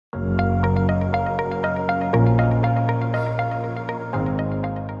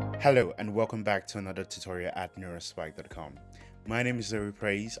Hello and welcome back to another tutorial at Neuraspike.com. My name is Larry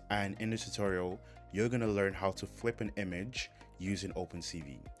Praise, and in this tutorial you're going to learn how to flip an image using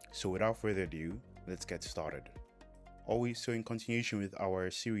OpenCV. So without further ado, let's get started. So in continuation with our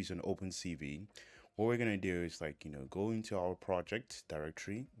series on OpenCV, what we're going to do is go into our project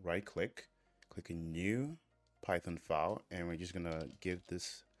directory, right click in new Python file, and we're just going to give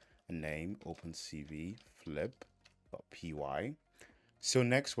this a name, OpenCV flip.py. So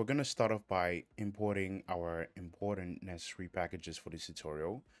next, we're going to start off by importing our important necessary packages for this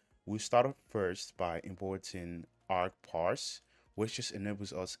tutorial. We'll start off first by importing argparse, which just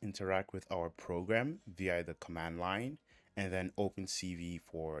enables us to interact with our program via the command line, and then OpenCV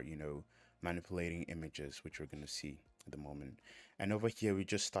for, manipulating images, which we're going to see at the moment. And over here, we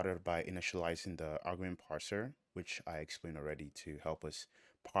just started by initializing the argument parser, which I explained already, to help us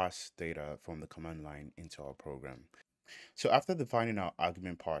parse data from the command line into our program. So after defining our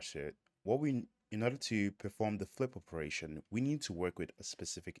argument parser, in order to perform the flip operation, we need to work with a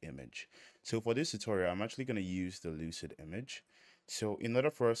specific image. So for this tutorial, I'm actually going to use the lucid image. So in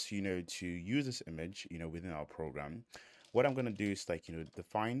order for us, to use this image, within our program, what I'm going to do is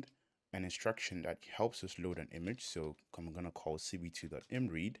define an instruction that helps us load an image. So I'm going to call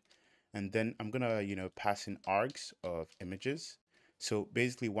cv2.imread, and then I'm going to, pass in args of images. So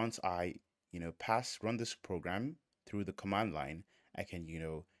basically once I, run this program through the command line, I can,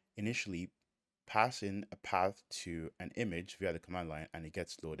 initially pass in a path to an image via the command line, and it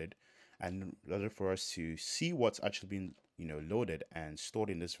gets loaded. And in order for us to see what's actually been, loaded and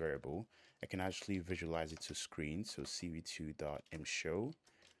stored in this variable, I can actually visualize it to screen. So cv2.imshow,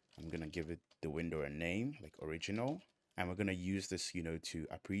 I'm going to give it the window a name like original. And we're going to use this, to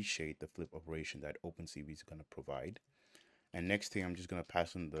appreciate the flip operation that OpenCV is going to provide. And next thing, I'm just going to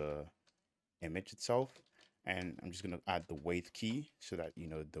pass in the image itself. And I'm just going to add the wait key so that,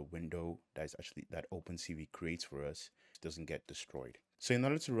 the window that OpenCV creates for us doesn't get destroyed. So in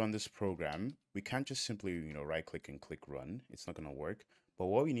order to run this program, we can't just simply, right click and click run. It's not going to work. But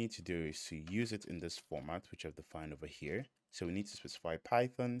what we need to do is to use it in this format, which I've defined over here. So we need to specify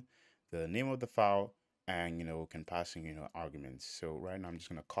Python, the name of the file, and, we can pass in, arguments. So right now I'm just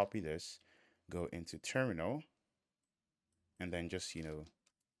going to copy this, go into terminal, and then just,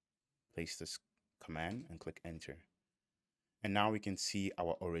 place this command and click enter. And now we can see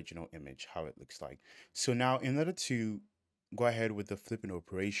our original image, how it looks like. So now in order to go ahead with the flipping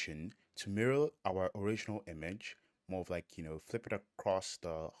operation to mirror our original image, more of flip it across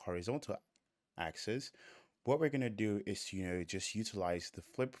the horizontal axis, what we're going to do is just utilize the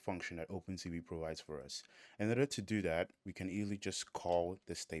flip function that OpenCV provides for us. In order to do that, we can easily just call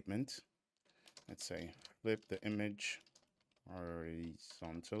this statement. Let's say flip the image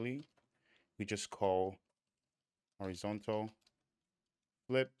horizontally. We just call horizontal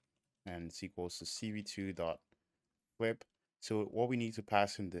flip, and it's equals to cv2.flip. So what we need to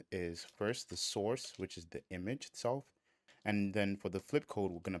pass in is first the source, which is the image itself, and then for the flip code,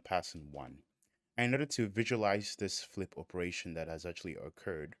 we're going to pass in 1. And in order to visualize this flip operation that has actually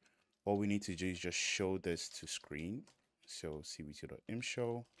occurred, all we need to do is just show this to screen. So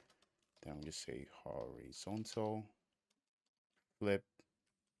cv2.imshow, then we just say horizontal flip,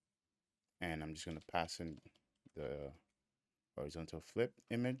 and I'm just going to pass in the horizontal flip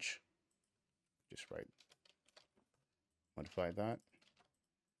image, just modify that,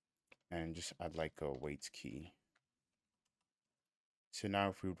 and just add a wait key. So now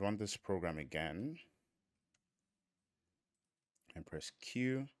if we run this program again and press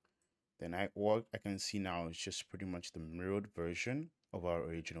Q, then what I can see now is just pretty much the mirrored version of our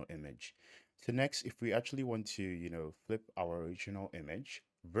original image. So next, if we actually want to, flip our original image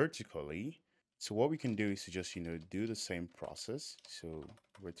vertically, so what we can do is to just, do the same process. So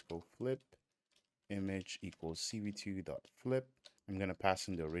vertical flip image equals cv2.flip. I'm going to pass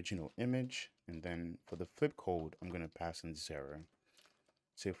in the original image, and then for the flip code, I'm going to pass in 0.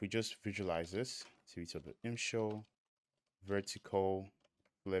 So if we just visualize this, cv2.imshow, vertical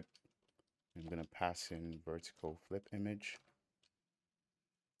flip, I'm going to pass in vertical flip image,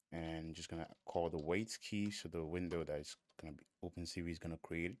 and just going to call the wait key so the window that is going to be OpenCV is going to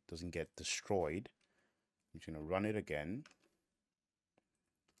create doesn't get destroyed. I'm just going to run it again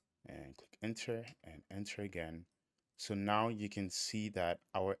and click enter and enter again. So now you can see that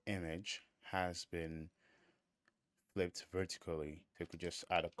our image has been flipped vertically. So if we just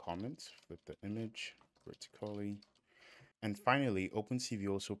add a comment, flip the image vertically. And finally, OpenCV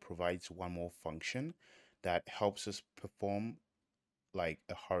also provides one more function that helps us perform a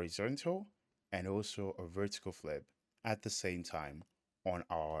horizontal and also a vertical flip at the same time on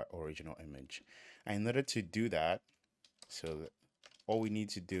our original image. And in order to do that, so all we need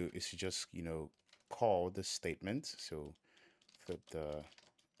to do is to just, call the statement. So flip the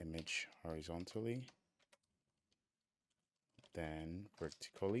image horizontally, then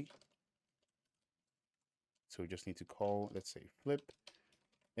vertically. So we just need to call, let's say, flip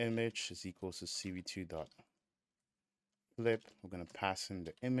image is equals to cv2 dot flip. We're going to pass in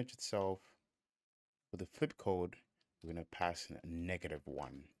the image itself. For the flip code, we're going to pass in a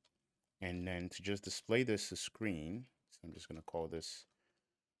 -1. And then to just display this to screen, so I'm just going to call this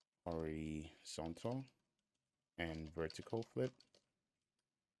horizontal and vertical flip.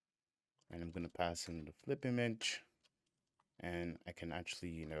 And I'm going to pass in the flip image. And I can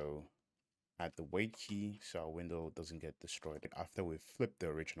actually, add the wait key so our window doesn't get destroyed after we flip the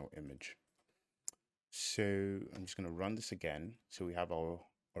original image. So I'm just going to run this again. So we have our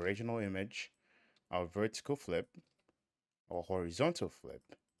original image, our vertical flip, our horizontal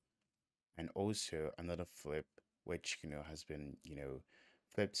flip, and also another flip which has been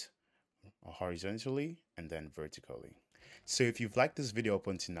flipped horizontally and then vertically. So if you've liked this video up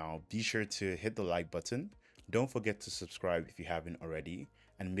until now, be sure to hit the like button. Don't forget to subscribe if you haven't already,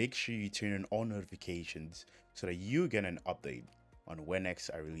 and make sure you turn on all notifications so that you get an update on when next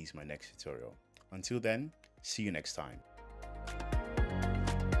I release my next tutorial. Until then, see you next time.